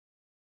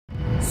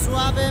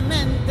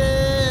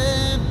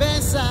Suavemente,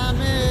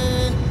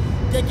 bésame,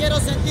 que quiero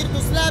sentir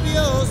tus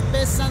labios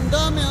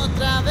besándome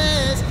otra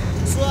vez.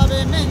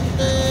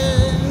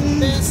 Suavemente,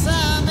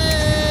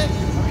 bésame,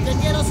 que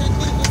quiero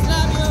sentir tus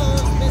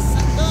labios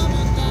besándome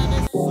otra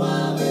vez.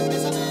 Suave,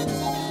 bésame,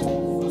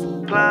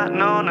 bésame.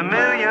 Plotting on a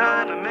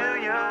million,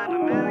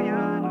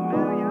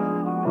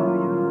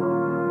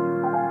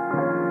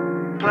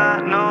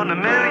 plotting on a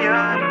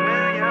million.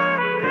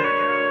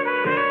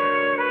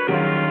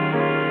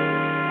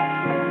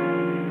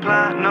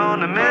 Plotting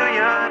on a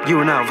million. You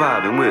are now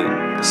vibing with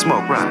the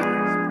Smoke Right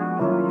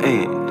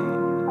and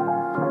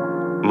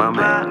my man.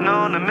 Plotting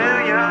on a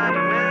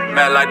million.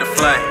 Mad like the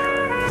flame.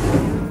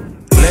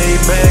 Lay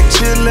back,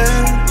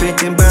 chillin',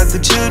 thinking about the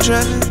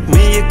children.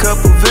 Me, a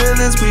couple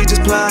villains, we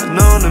just plotting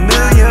on a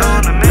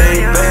million.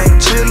 Lay back,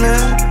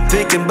 chillin',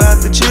 thinking about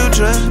the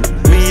children.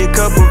 Me, a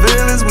couple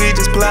villains, we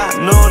just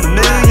plotting on a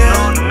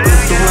million. Put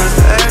the words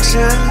to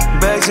action,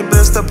 bags you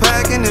best start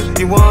packing. If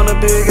you want a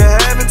bigger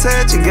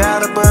habitat, you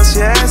gotta bust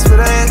your ass for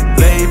that.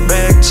 Lay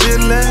back,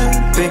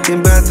 chillin',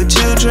 thinking about the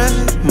children.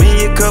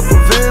 Me, a couple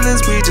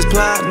villains, we just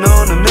plotting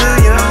on a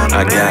million.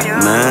 I got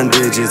 9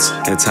 digits,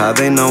 it's how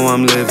they know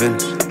I'm living.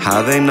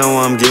 How they know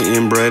I'm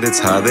getting bread, it's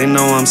how they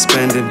know I'm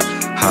spending.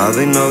 How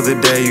they know the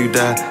day you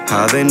die,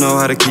 how they know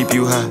how to keep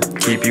you high,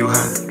 keep you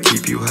high,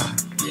 keep you high.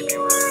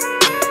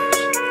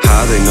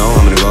 How they know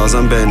how many laws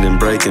I'm bending,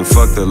 breaking.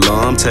 Fuck the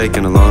law, I'm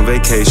taking a long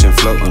vacation.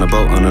 Float on a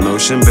boat on an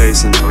ocean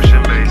basin.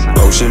 Ocean basin,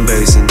 ocean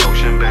basin,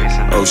 ocean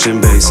basin, ocean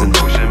basin,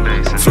 ocean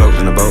basin. Float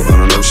in a boat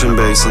on an ocean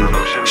basin.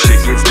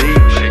 Shit gets deep.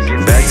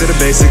 Back to the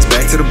basics,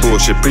 back to the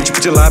bullshit. Preacher,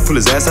 put your lie, pull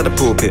his ass out the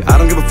pulpit. I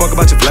don't give a fuck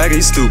about your flag or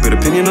you stupid.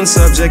 Opinion on the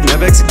subject,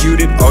 never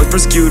executed, always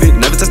persecuted,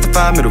 never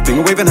testify. Middle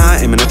finger waving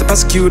high, aiming at the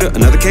prosecutor.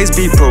 Another case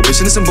beat,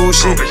 prohibition is some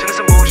bullshit.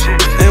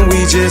 And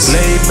we just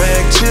lay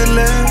back,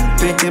 chillin',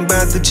 thinking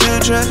about the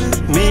children.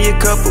 Me, a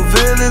couple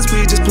villains,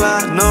 we just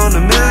plotting on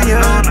a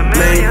million.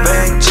 Lay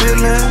back,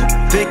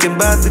 chillin', thinking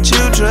about the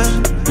children.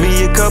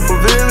 Me, a couple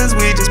villains,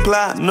 we just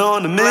plotting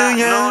on a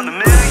million.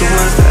 Put the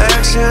words to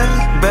action,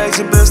 bags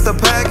you best start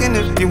packing.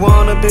 If you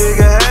want a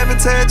bigger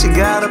habitat, you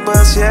gotta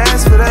bust your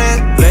ass for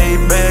that. Lay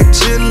back,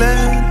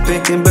 chillin',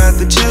 thinking about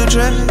the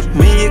children.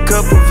 Me, a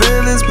couple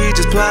villains, we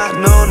just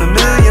plotting on a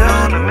million.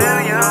 On a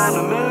million, on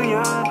a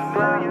million,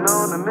 plotting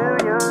on a million.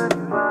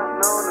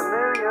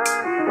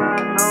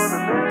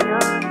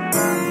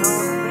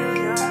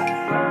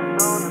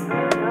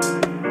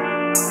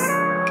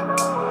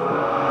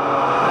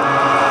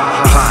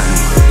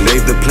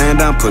 Laid the plan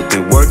down, put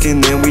the work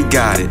in, then we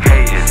got it.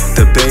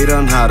 Debate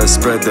on how to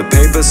spread the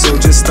paper, so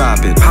just stop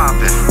it.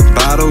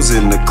 Bottles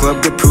in the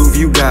club to prove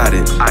you got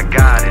it. I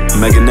got it.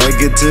 Mega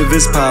negative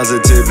is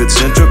positive, it's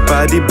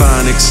gentrified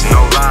ebonics.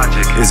 No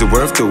logic. Is it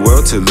worth the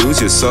world to lose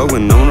your soul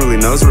when no one really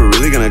knows where we're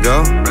really gonna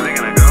go? Really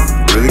gonna go?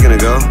 Really gonna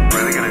go?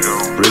 Really gonna go?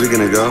 Really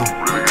gonna go?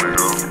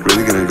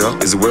 Really gonna go?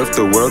 Is it worth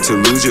the world to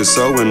lose your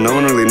soul when no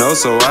one really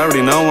knows? So I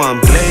already know I'm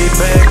laid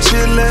back,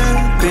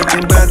 chillin',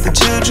 thinking about the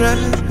children.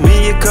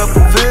 Me, a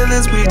couple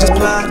villains, we just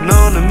plotting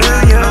on a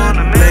million.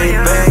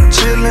 Laid back,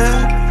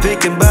 chillin',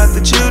 thinking about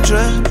the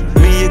children.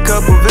 Me, a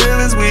couple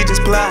villains, we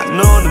just plotting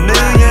on a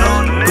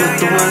million. Put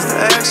the words to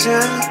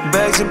action,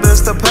 bags you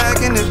best start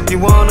packing. If you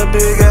want a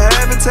bigger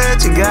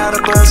habitat, you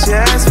gotta bust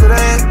your ass for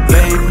that.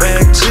 Laid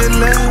back,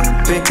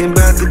 chillin', thinking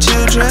about the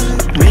children.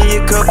 Me, a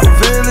couple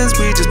villains,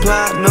 we just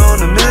plotting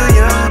on a million.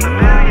 On a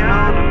million,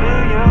 on a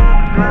million,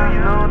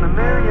 plotting on a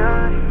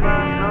million,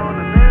 plotting on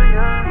a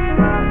million,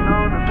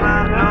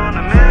 plotting on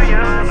a million,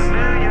 on a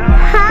million.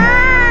 Hi.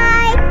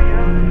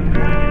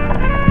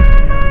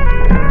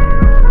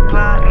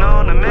 Plotting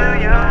on a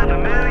million, a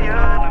million,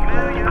 a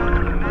million,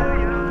 a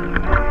million.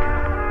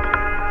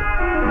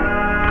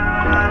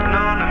 Plotting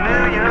on a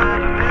million,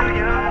 a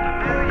million, a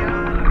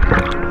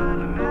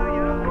million.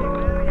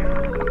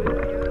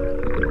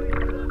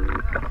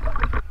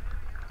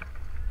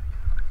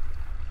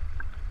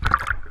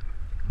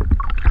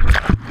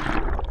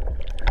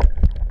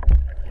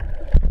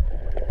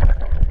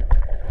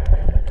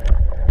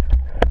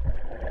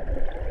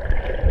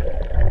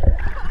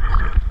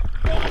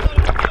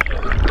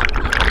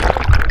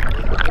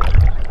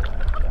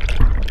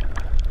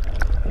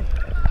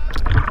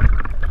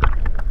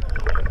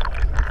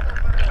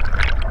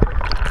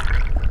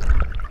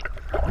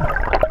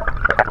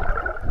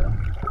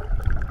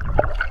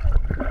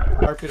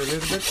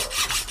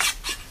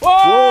 Whoa!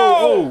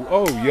 Whoa!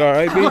 Oh, you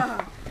alright, B?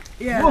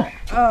 Yeah.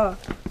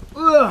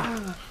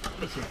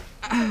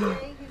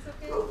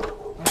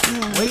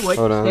 Wait.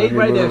 Hold on, Stay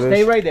right there. this.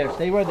 Stay right there.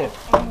 Stay right there.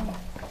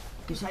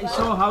 Because I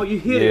saw how you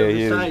hit it. Yeah, on he the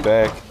hit side. his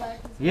back.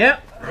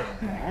 Yep.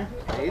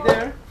 Stay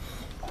there.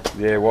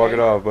 Yeah, walk it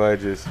off, bud.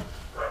 Just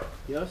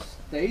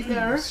stay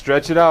there.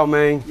 stretch it out,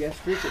 man. Yeah,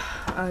 stretch it.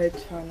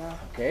 It's fine now.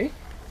 Okay.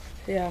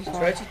 Yeah, I'm fine.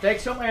 Stretch it. Take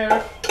some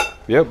air.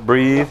 Yep,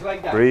 breathe, Just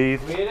like that.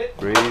 breathe, Breathe it.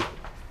 breathe.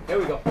 There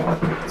we go.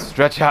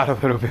 Stretch out a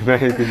little bit, man,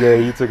 because yeah,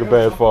 you took a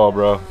bad fall,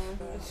 bro.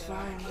 It's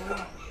fine,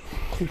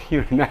 bro.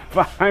 You're not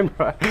fine,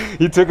 bro.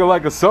 You took it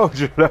like a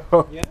soldier,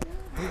 though. Yeah.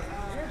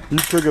 You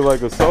took it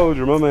like a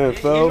soldier, my man He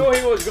fell. knew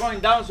he was going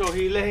down, so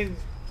he let him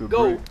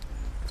go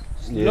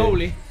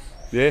slowly.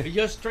 Yeah. You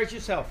just stretch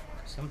yourself.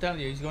 I'm telling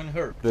you, he's going to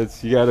hurt.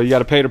 That's you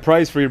gotta pay the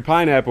price for your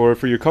pineapple or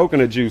for your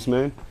coconut juice,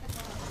 man.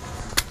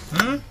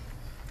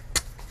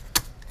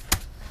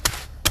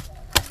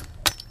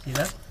 See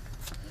that?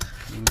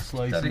 Little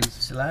slices.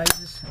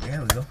 Slices.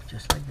 There we go,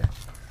 just like that.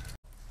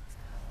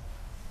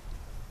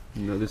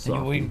 Another And you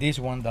soft wing one. this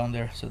one down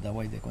there, so that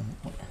way they can.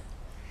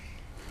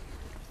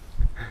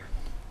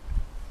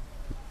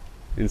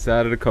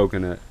 Inside of the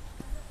coconut.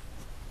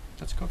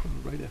 That's coconut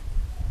right there.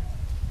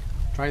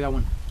 Try that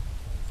one.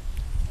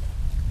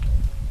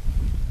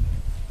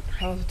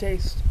 How's it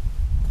taste?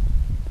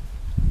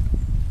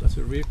 That's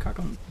a real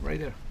coconut right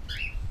there.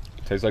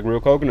 Tastes like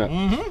real coconut.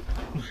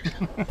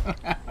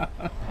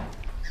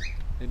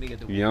 Let me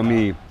get the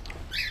Yummy.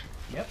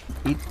 Yep.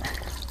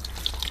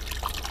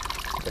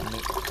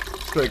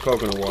 Straight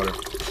coconut water.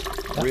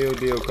 Real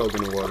deal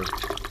coconut water.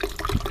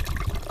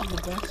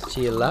 The best.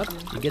 See a lot?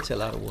 It gets a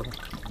lot of water.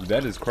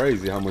 That is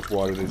crazy how much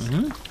water this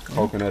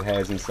coconut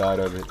has inside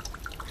of it.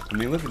 I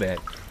mean, look at that.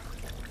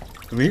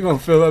 I mean, you're gonna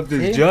fill up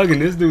this See? jug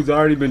and this dude's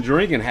already been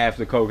drinking half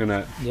the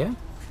coconut. Yeah.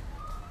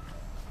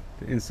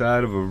 The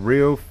inside of a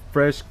real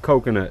fresh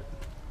coconut.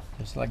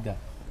 Just like that.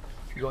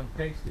 You're going to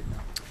taste it now.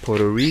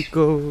 Puerto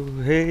Rico,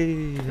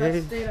 hey,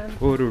 hey,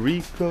 Puerto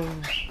Rico.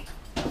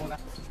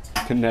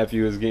 The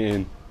nephew is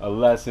getting a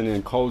lesson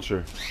in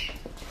culture.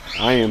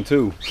 I am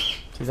too.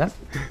 See that?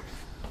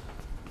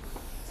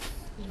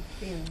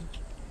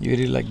 You eat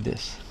it like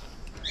this.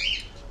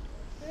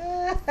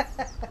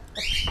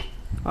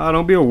 Oh,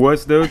 don't be a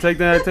wuss, dude. Take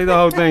the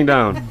whole thing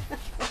down.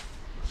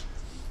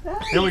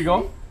 Here we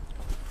go.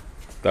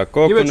 The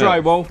coconut. Give it a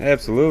try, Bo.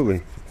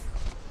 Absolutely.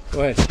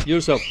 Go ahead.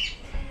 Yourself.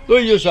 Do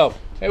it yourself.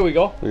 Here we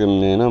go. Look at me,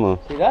 man. I'm a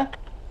See that?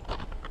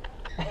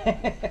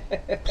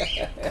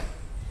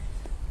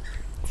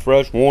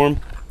 fresh, warm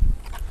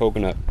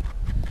coconut.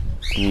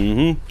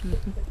 When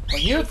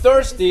you're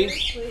thirsty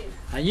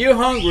and you're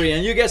hungry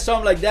and you get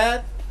something like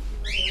that,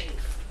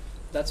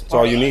 that's That's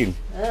all you need.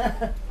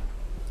 Yeah,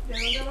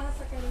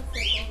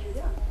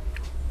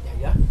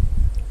 yeah.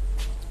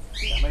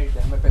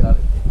 Déjame pegar it.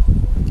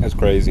 That's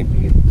crazy.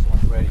 Get this one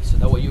ready. So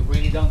that way you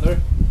bring it down there.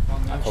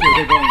 I'm sure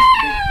they're going.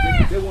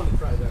 They want to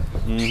try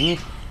that.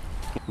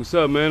 What's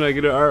up, man? I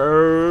get a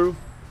herb.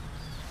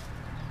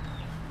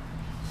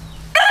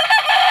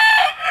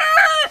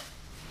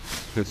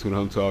 That's what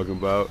I'm talking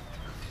about.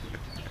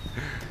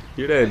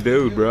 You're that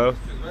dude, bro.